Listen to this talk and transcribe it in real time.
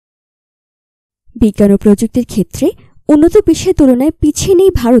বিজ্ঞান ও প্রযুক্তির ক্ষেত্রে উন্নত বিশ্বের তুলনায় পিছিয়ে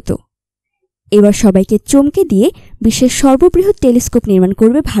নেই ভারতও। এবার সবাইকে চমকে দিয়ে বিশ্বের সর্ববৃহৎ টেলিস্কোপ নির্মাণ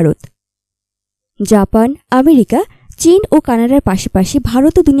করবে ভারত। জাপান, আমেরিকা, চীন ও কানাডার পাশাপাশি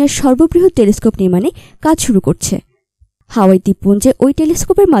ভারতও দুনিয়ার সর্ববৃহৎ টেলিস্কোপ নির্মাণে কাজ শুরু করছে। হাওয়াই দ্বীপপুঞ্জে ওই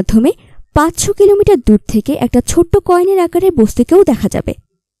টেলিস্কোপের মাধ্যমে ৫০০ কিলোমিটার দূর থেকে একটা ছোট্ট কয়েনের আকারের বস্তুকেও দেখা যাবে।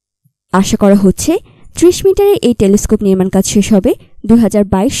 আশা করা হচ্ছে ৩০ মিটারের এই টেলিস্কোপ নির্মাণ কাজ শেষ হবে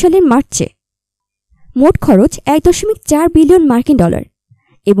 ২০২২ সালের মার্চে। মোট খরচ $১.৪ বিলিয়ন মার্কিন ডলার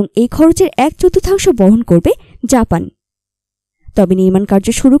এবং এই খরচের ১/৪ বহন করবে জাপান। তবে নির্মাণ কার্য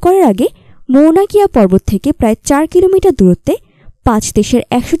শুরু করার আগে মৌনা কিয়া পর্বত থেকে প্রায় ৪ কিলোমিটার দূরত্বে ৫ দেশের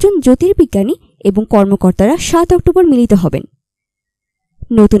 ১০০ জন জ্যোতির্বিজ্ঞানী এবং কর্মকর্তারা ৭ অক্টোবর মিলিত হবেন।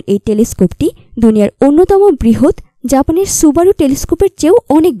 নতুন এই টেলিস্কোপটি দুনিয়ার অন্যতম বৃহৎ জাপানের সুবারু টেলিস্কোপের চেয়েও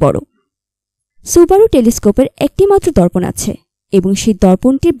অনেক বড়। সুবারু টেলিস্কোপের একটি মাত্র দর্পণ আছে এবং সেই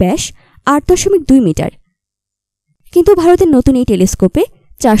দর্পণটির ব্যাস ৮.২ মিটার। কিন্তু ভারতের নতুন এই টেলিস্কোপে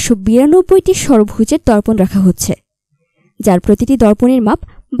 ৪৯২টি ষড়ভুজের দর্পণ রাখা হচ্ছে, যার প্রতিটি দর্পণের মাপ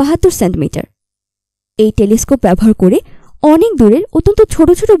 ৭২ সেন্টিমিটার। এই টেলিস্কোপ ব্যবহার করে অনেক দূরের অত্যন্ত ছোট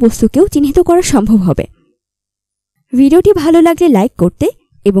ছোট বস্তুকেও চিহ্নিত করা সম্ভব হবে। ভিডিওটি ভালো লাগলে লাইক করতে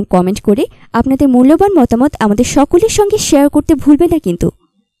এবং কমেন্ট করে আপনাদের মূল্যবান মতামত আমাদের সকলের সঙ্গে শেয়ার করতে ভুলবেন না কিন্তু।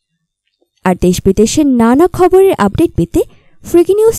 আর দেশ বিদেশের নানা খবরের আপডেট পেতে ফ্রিকি নিউজ